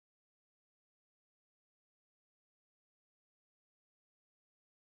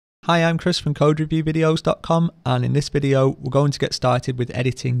Hi, I'm Chris from CodeReviewVideos.com, and in this video we're going to get started with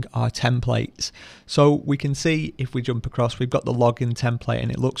editing our templates. So we can see, if we jump across, we've got the login template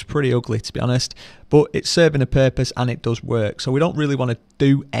and it looks pretty ugly, to be honest, but it's serving a purpose and it does work. So we don't really want to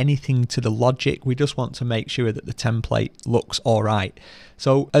do anything to the logic, we just want to make sure that the template looks alright.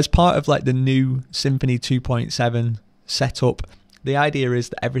 So as part of like the new Symfony 2.7 setup, the idea is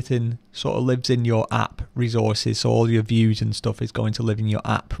that everything sort of lives in your app resources, so all your views and stuff is going to live in your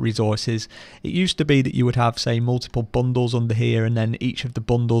app resources. It used to be that you would have, say, multiple bundles under here, and then each of the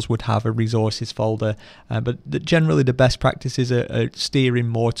bundles would have a resources folder, but generally the best practices are steering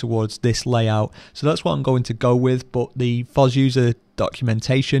more towards this layout. So that's what I'm going to go with, but the FOSUser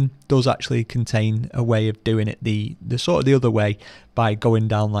documentation does actually contain a way of doing it the sort of the other way, by going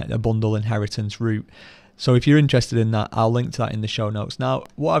down like the bundle inheritance route. So if you're interested in that, I'll link to that in the show notes. Now,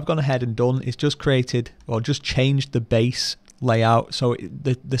 what I've gone ahead and done is just created, or just changed the base layout. So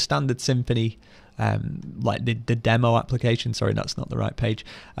the standard Symfony, like the demo application, sorry, that's not the right page.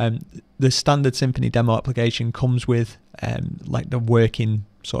 The standard Symfony demo application comes with like the working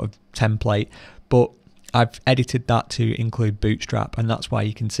sort of template, but I've edited that to include Bootstrap, and that's why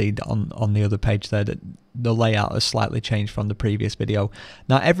you can see that on the other page there that the layout has slightly changed from the previous video.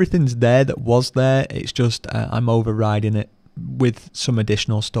 Now everything's there that was there, it's just I'm overriding it with some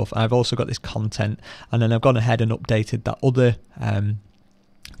additional stuff. I've also got this content, and then I've gone ahead and updated that other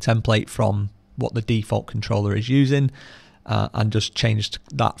template from what the default controller is using, and just changed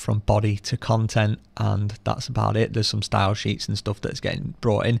that from body to content, and that's about it. There's some style sheets and stuff that's getting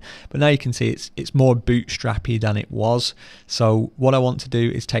brought in, but now you can see it's more bootstrappy than it was. So what I want to do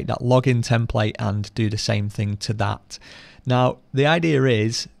is take that login template and do the same thing to that. Now the idea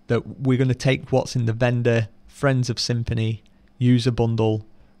is that we're going to take what's in the vendor, friends of Symfony, user bundle,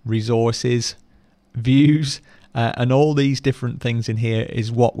 resources, views, and all these different things in here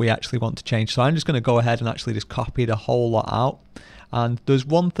is what we actually want to change. So I'm just going to go ahead and actually just copy the whole lot out. And there's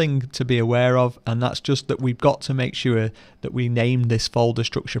one thing to be aware of, and that's just that we've got to make sure that we name this folder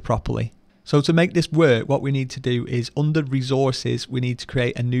structure properly. So to make this work, what we need to do is under resources, we need to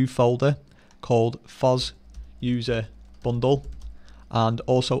create a new folder called FOSUserBundle. And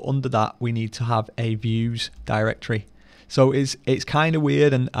also under that, we need to have a views directory. So it's kind of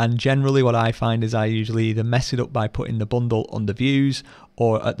weird, and generally what I find is I usually either mess it up by putting the bundle under views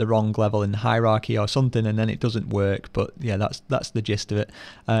or at the wrong level in the hierarchy or something, and then it doesn't work. But yeah, that's the gist of it.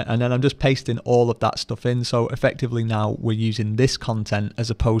 And then I'm just pasting all of that stuff in. So effectively now we're using this content as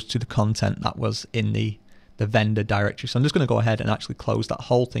opposed to the content that was in the vendor directory. So I'm just going to go ahead and actually close that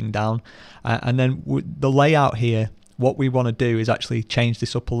whole thing down. And then the layout here, what we want to do is actually change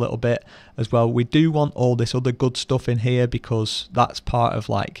this up a little bit as well. We do want all this other good stuff in here because that's part of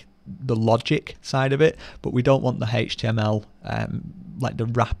like the logic side of it, but we don't want the HTML, like the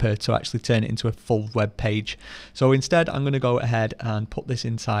wrapper, to actually turn it into a full web page. So instead I'm going to go ahead and put this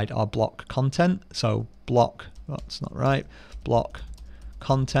inside our block content. So block, oh, that's not right, block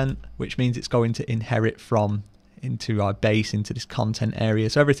content, which means it's going to inherit from into our base, into this content area.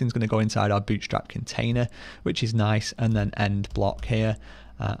 So everything's going to go inside our Bootstrap container, which is nice. And then end block here,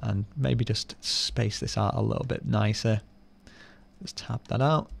 and maybe just space this out a little bit nicer. Just tab that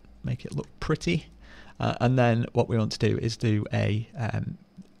out, make it look pretty. And then what we want to do is do a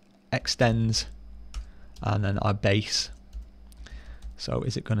extends, and then our base. So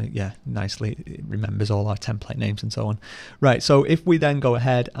is it going to, yeah, nicely, it remembers all our template names and so on. Right, so if we then go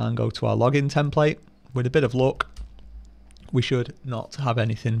ahead and go to our login template, with a bit of luck, we should not have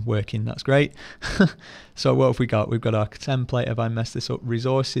anything working. That's great. So what have we got? We've got our template. Have I messed this up?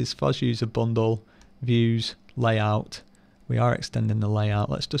 Resources, FOSUserBundle, views, layout. We are extending the layout.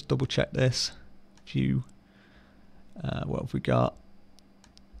 Let's just double check this. View. What have we got?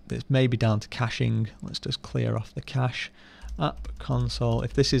 This may be down to caching. Let's just clear off the cache. App console.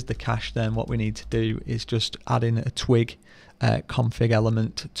 If this is the cache, then what we need to do is just add in a twig config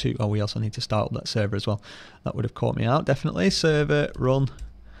element to, oh, we also need to start up that server as well. That would have caught me out, definitely. Server run.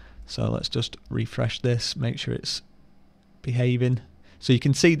 So let's just refresh this, make sure it's behaving. So you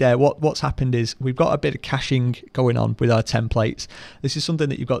can see there what's happened is we've got a bit of caching going on with our templates. This is something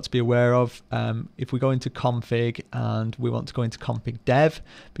that you've got to be aware of. If we go into config and we want to go into config dev,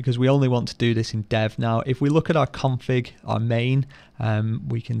 because we only want to do this in dev. Now if we look at our config, our main,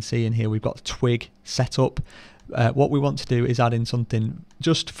 we can see in here we've got twig set up. What we want to do is add in something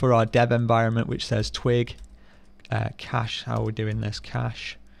just for our dev environment, which says twig cache. How are we doing this?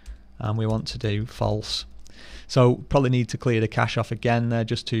 Cache, and we want to do false. So probably need to clear the cache off again there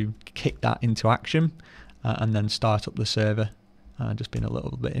just to kick that into action, and then start up the server. Just being a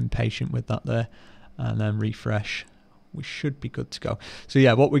little bit impatient with that there, and then refresh. we should be good to go. So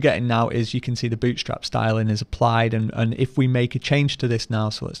yeah, what we're getting now is you can see the Bootstrap styling is applied, and if we make a change to this now,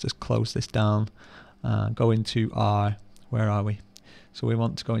 so let's just close this down, go into our, where are we? So we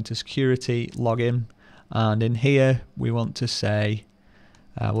want to go into security, login, and in here we want to say,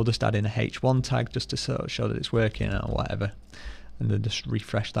 we'll just add in a H1 tag just to sort of show that it's working or whatever, and then just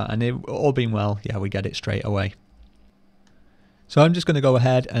refresh that, and it, all being well, yeah, we get it straight away. So I'm just going to go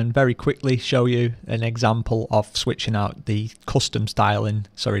ahead and very quickly show you an example of switching out the custom styling,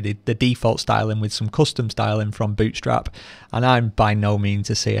 the default styling with some custom styling from Bootstrap. And I'm by no means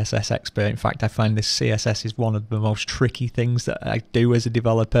a CSS expert. In fact, I find this CSS is one of the most tricky things that I do as a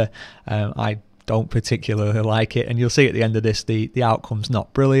developer. I don't particularly like it, and you'll see at the end of this the outcome's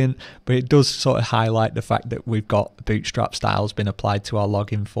not brilliant, but it does sort of highlight the fact that we've got Bootstrap styles been applied to our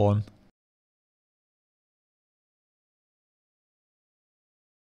login form